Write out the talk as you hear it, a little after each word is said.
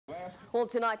Well,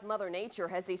 tonight, Mother Nature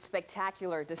has a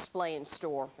spectacular display in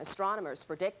store. Astronomers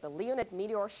predict the Leonid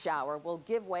meteor shower will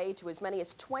give way to as many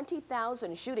as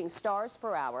 20,000 shooting stars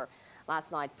per hour.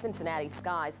 Last night, Cincinnati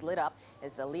skies lit up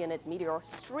as a Leonid meteor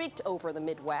streaked over the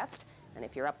Midwest. And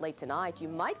if you're up late tonight, you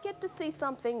might get to see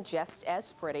something just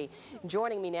as pretty.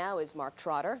 Joining me now is Mark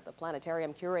Trotter, the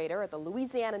planetarium curator at the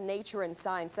Louisiana Nature and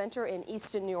Science Center in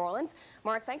eastern New Orleans.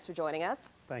 Mark, thanks for joining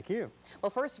us. Thank you. Well,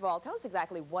 first of all, tell us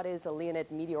exactly what is a Leonid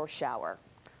meteor shower?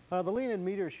 The Leonid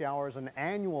meteor shower is an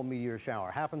annual meteor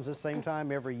shower. Happens the same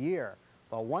time every year.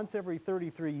 But once every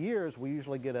 33 years, we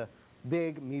usually get a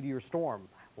big meteor storm.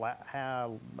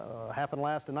 Happened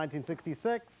last in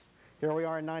 1966. Here we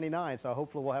are in 99, so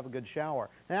hopefully we'll have a good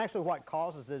shower. And actually what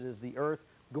causes it is the Earth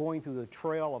going through the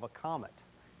trail of a comet.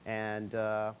 And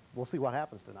we'll see what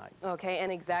happens tonight. Okay,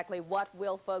 and exactly what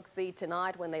will folks see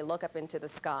tonight when they look up into the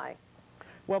sky?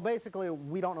 Well, basically,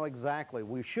 we don't know exactly.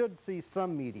 We should see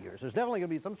some meteors. There's definitely going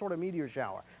to be some sort of meteor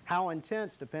shower. How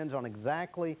intense depends on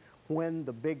exactly when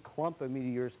the big clump of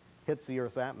meteors hits the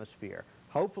Earth's atmosphere.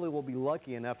 Hopefully, we'll be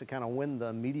lucky enough to kind of win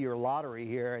the meteor lottery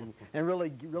here and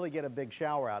really get a big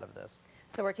shower out of this.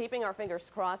 So we're keeping our fingers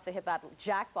crossed to hit that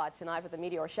jackpot tonight with the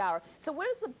meteor shower. So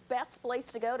where's the best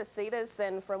place to go to see this,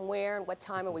 and from where and what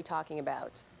time are we talking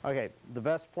about? Okay, the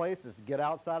best place is get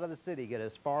outside of the city, get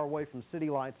as far away from city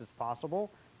lights as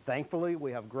possible. Thankfully,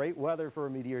 we have great weather for a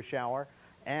meteor shower.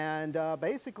 And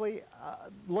basically,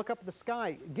 look up at the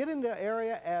sky. Get into an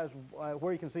area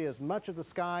where you can see as much of the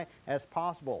sky as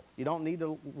possible. You don't need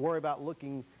to worry about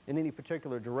looking in any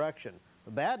particular direction.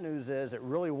 The bad news is it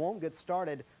really won't get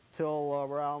started till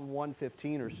around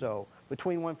 1:15 or so.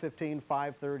 Between 1:15 and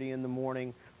 5:30 in the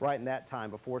morning, right in that time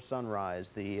before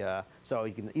sunrise. So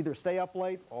you can either stay up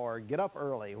late or get up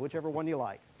early, whichever one you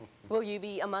like. Will you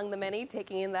be among the many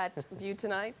taking in that view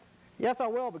tonight? Yes, I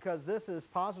will, because this is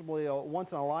possibly a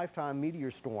once-in-a-lifetime meteor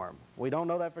storm. We don't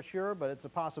know that for sure, but it's a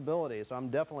possibility, so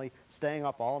I'm definitely staying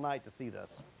up all night to see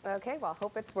this. Okay, well,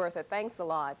 hope it's worth it. Thanks a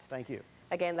lot. Thank you.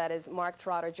 Again, that is Mark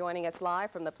Trotter joining us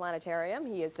live from the planetarium.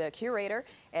 He is a curator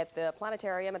at the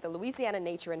planetarium at the Louisiana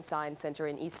Nature and Science Center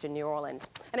in eastern New Orleans.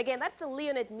 And again, that's the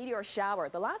Leonid meteor shower.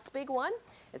 The last big one,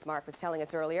 as Mark was telling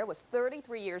us earlier, was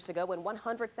 33 years ago when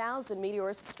 100,000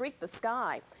 meteors streaked the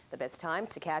sky. The best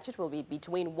times to catch it will be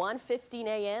between 1:15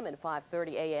 a.m. and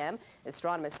 5:30 a.m.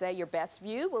 Astronomers say your best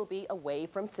view will be away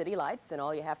from city lights, and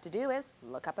all you have to do is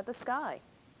look up at the sky.